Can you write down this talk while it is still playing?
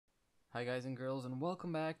Hi guys and girls, and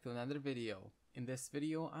welcome back to another video. In this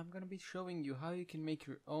video I'm gonna be showing you how you can make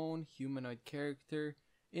your own humanoid character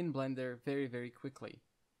in Blender very quickly.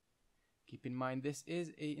 Keep in mind this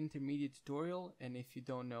is a intermediate tutorial, and if you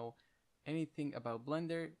don't know anything about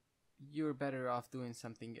Blender, you're better off doing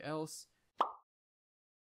something else.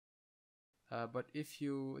 But if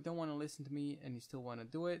you don't want to listen to me and you still want to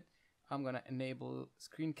do it, I'm gonna enable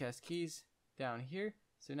screencast keys down here,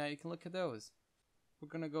 so now you can look at those. We're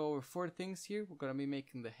gonna go over 4 things here. We're gonna be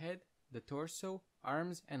making the head, the torso,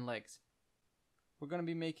 arms, and legs. We're gonna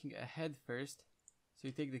be making a head first. So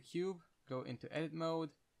you take the cube, go into edit mode,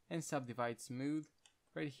 and subdivide smooth.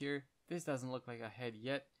 Right here, this doesn't look like a head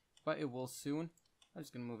yet, but it will soon. I'm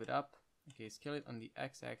just gonna move it up. Okay, scale it on the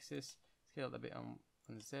x-axis, scale it a bit on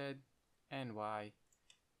z and y.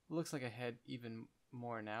 Looks like a head even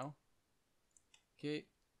more now. Okay,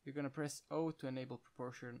 you're gonna press O to enable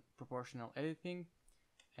proportional editing.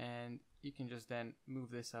 And you can just then move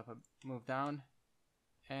this up, move down,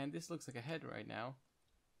 and this looks like a head right now.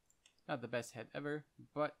 Not the best head ever,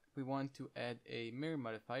 but we want to add a mirror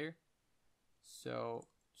modifier. So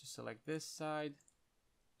just select this side,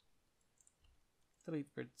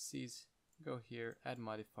 delete vertices, go here, add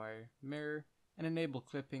modifier, mirror, and enable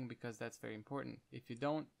clipping because that's very important. If you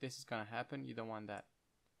don't, this is gonna happen. You don't want that.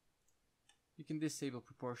 You can disable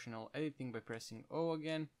proportional editing by pressing O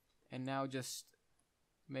again, and now just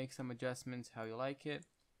make some adjustments how you like it.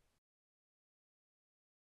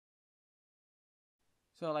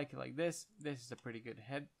 So I like it like this. This is a pretty good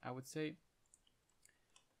head, I would say.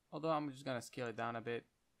 Although I'm just gonna scale it down a bit.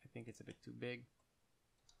 I think it's a bit too big.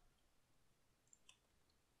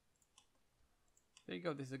 There you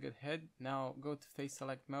go, this is a good head. Now go to face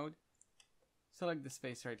select mode. Select this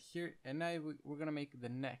face right here, and now we're gonna make the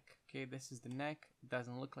neck. Okay, this is the neck. It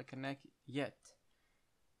doesn't look like a neck yet.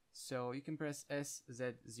 So you can press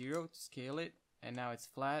SZ0 to scale it, and now it's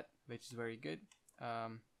flat, which is very good.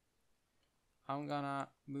 I'm gonna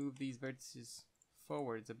move these vertices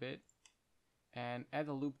forwards a bit and add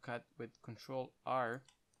a loop cut with Control R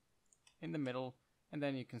in the middle, and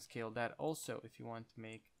then you can scale that also if you want to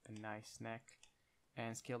make a nice neck,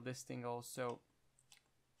 and scale this thing also.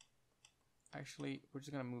 Actually, we're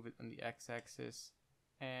just gonna move it on the x-axis,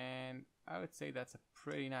 and I would say that's a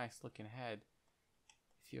pretty nice looking head,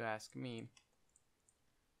 if you ask me.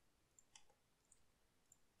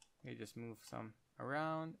 You just move some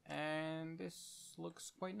around, and this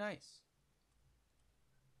looks quite nice.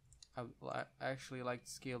 I would actually like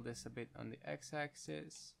to scale this a bit on the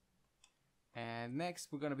x-axis. And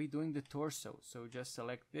next we're gonna be doing the torso. So just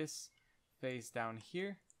select this face down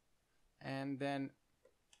here, and then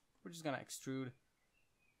we're just gonna extrude.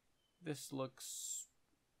 This looks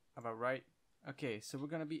about right. Okay, so we're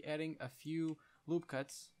gonna be adding a few loop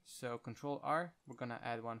cuts. So Control R, we're gonna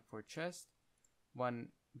add one for chest,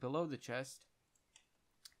 one below the chest,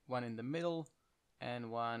 one in the middle,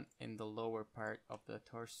 and one in the lower part of the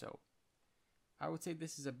torso. I would say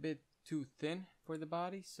this is a bit too thin for the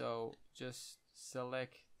body, so just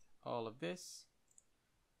select all of this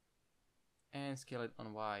and scale it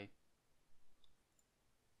on Y.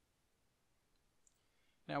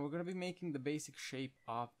 Now we're gonna be making the basic shape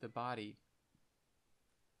of the body.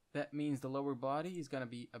 That means the lower body is gonna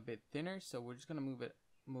be a bit thinner, so we're just gonna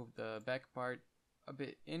move the back part a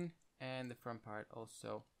bit in, and the front part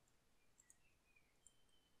also.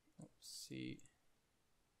 Let's see.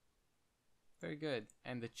 Very good.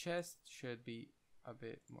 And the chest should be a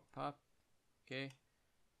bit more pop. Okay.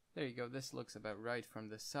 There you go. This looks about right from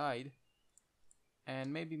the side.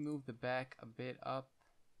 And maybe move the back a bit up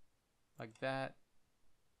like that.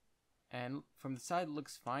 And from the side it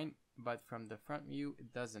looks fine, but from the front view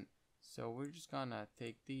it doesn't. So we're just gonna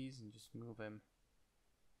take these and just move them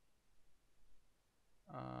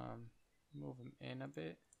in a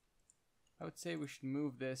bit. I would say we should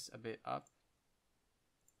move this a bit up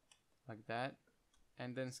like that,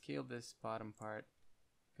 and then scale this bottom part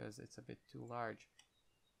because it's a bit too large.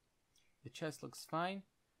 The chest looks fine.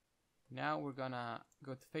 Now we're gonna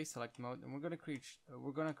go to face select mode, and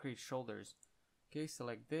we're gonna create shoulders. Okay,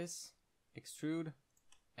 select this, extrude,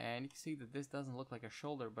 and you can see that this doesn't look like a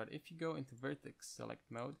shoulder, but if you go into vertex select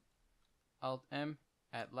mode, Alt M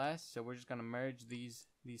at last, so we're just gonna merge these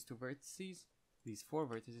 2 vertices, these 4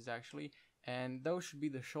 vertices actually, and those should be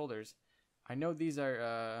the shoulders. I know these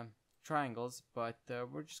are triangles, but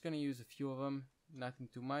we're just gonna use a few of them, nothing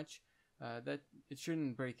too much. That it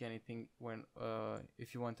shouldn't break anything when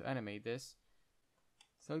if you want to animate this.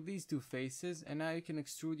 So these 2 faces, and now you can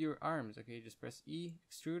extrude your arms. Okay, just press E,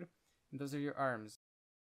 extrude, and those are your arms.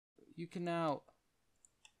 You can now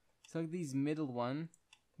select these middle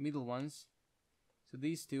ones, so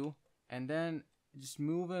these 2, and then just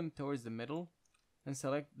move him towards the middle, and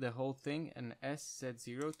select the whole thing and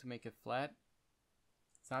SZ0 to make it flat.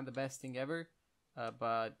 It's not the best thing ever,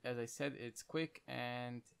 but as I said, it's quick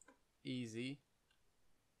and easy.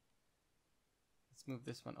 Let's move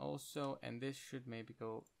this one also, and this should maybe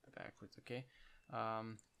go backwards. Okay,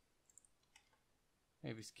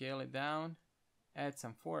 maybe scale it down, add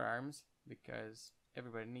some forearms because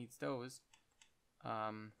everybody needs those.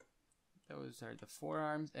 Those are the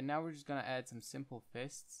forearms, and now we're just gonna add some simple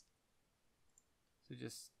fists. So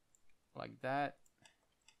just like that.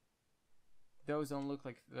 Those don't look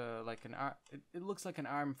like an arm. It looks like an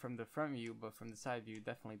arm from the front view, but from the side view,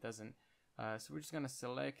 definitely doesn't. So we're just gonna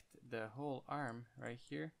select the whole arm right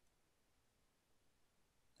here,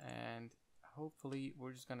 and hopefully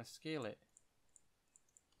we're just gonna scale it.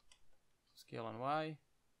 Scale on Y,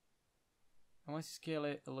 and once you scale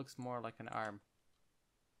it, it looks more like an arm.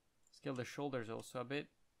 Scale the shoulders also a bit,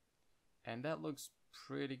 and that looks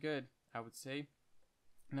pretty good, I would say.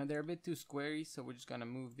 Now they're a bit too squarey, so we're just gonna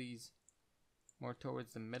move these more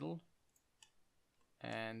towards the middle,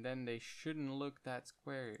 and then they shouldn't look that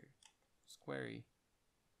squarey.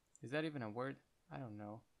 Is that even a word? I don't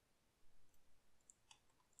know.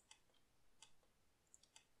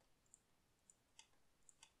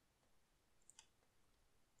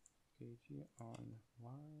 KG on Y,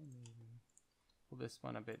 maybe. Pull this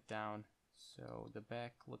one a bit down so the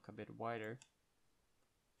back look a bit wider.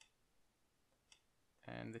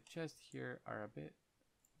 And the chest here are a bit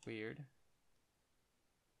weird.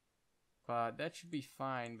 But that should be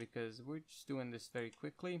fine because we're just doing this very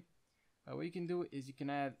quickly. What you can do is you can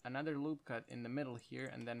add another loop cut in the middle here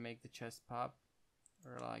and then make the chest pop,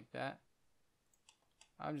 or like that.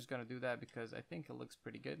 I'm just gonna do that because I think it looks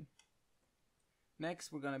pretty good.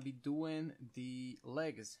 Next, we're gonna be doing the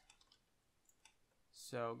legs.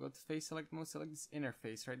 So go to face select mode, select this inner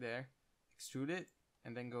face right there, extrude it,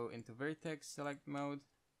 and then go into vertex select mode.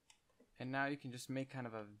 And now you can just make kind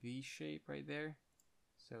of a V shape right there.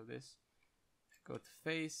 So this, go to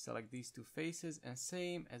face, select these two faces, and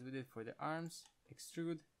same as we did for the arms,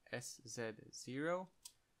 extrude SZ0,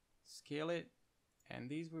 scale it, and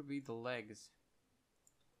these will be the legs.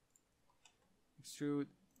 Extrude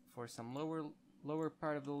for some lower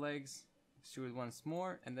part of the legs, extrude once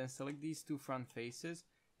more, and then select these two front faces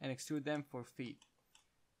and extrude them for feet.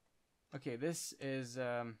 Okay, this is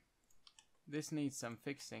this needs some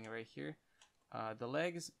fixing right here. The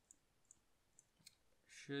legs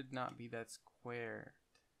should not be that squared.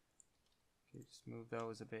 Okay, just move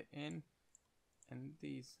those a bit in, and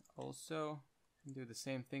these also, and do the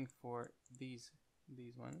same thing for these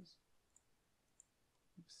ones.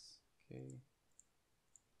 Oops. Okay.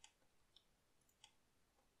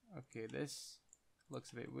 Okay, this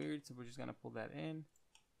looks a bit weird, so we're just gonna pull that in.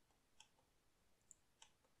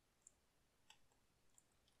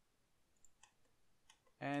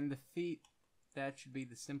 And the feet, that should be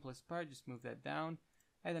the simplest part. Just move that down.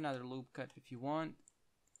 Add another loop cut if you want.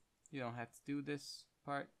 You don't have to do this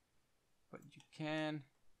part, but you can.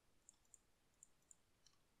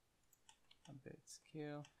 A bit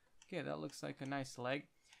scale. Okay, that looks like a nice leg.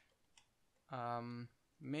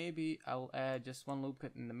 Maybe I'll add just one loop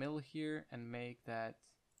cut in the middle here and make that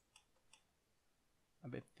a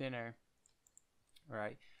bit thinner.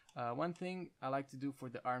 Alright. One thing I like to do for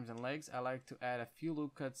the arms and legs, I like to add a few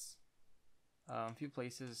loop cuts, a few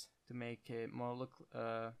places to make it more look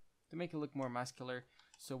more muscular.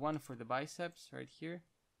 So one for the biceps right here,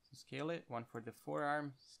 so scale it. One for the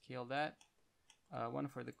forearm, scale that. One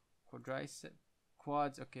for the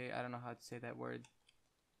quads. Okay, I don't know how to say that word.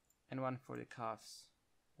 And one for the cuffs,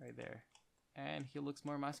 right there. And he looks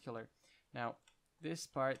more muscular. Now, this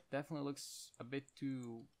part definitely looks a bit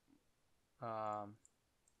too. I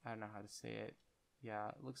don't know how to say it. Yeah,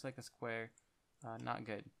 it looks like a square. Not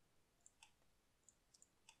good.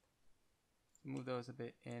 Move those a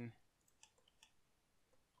bit in.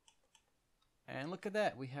 And look at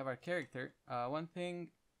that. We have our character. One thing.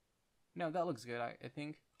 No, that looks good, I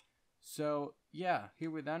think. So, yeah, here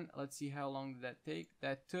we're done. Let's see how long did that take.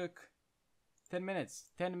 That took 10 minutes.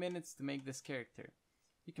 10 minutes to make this character.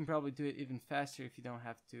 You can probably do it even faster if you don't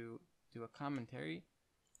have to do a commentary,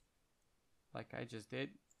 like I just did.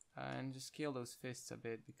 And just scale those fists a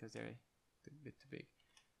bit because they're a bit too big.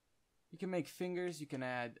 You can make fingers, you can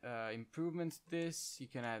add improvements to this, you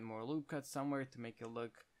can add more loop cuts somewhere to make it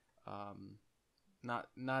look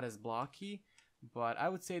not as blocky. But I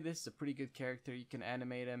would say this is a pretty good character. You can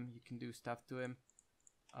animate him, you can do stuff to him.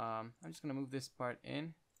 I'm just gonna move this part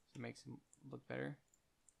in so it makes him look better.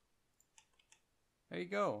 There you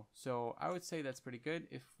go. So I would say that's pretty good.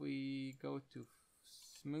 If we go to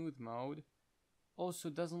smooth mode,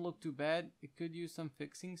 Also, doesn't look too bad. It could use some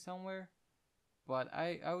fixing somewhere, but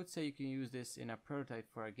I would say you can use this in a prototype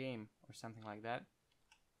for a game or something like that.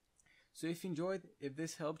 So if you enjoyed, if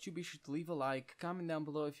this helped you, be sure to leave a like, comment down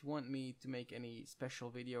below if you want me to make any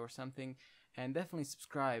special video or something, and definitely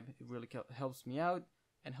subscribe. It really helps me out,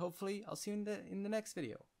 and hopefully I'll see you in the next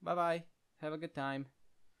video. Bye bye, have a good time.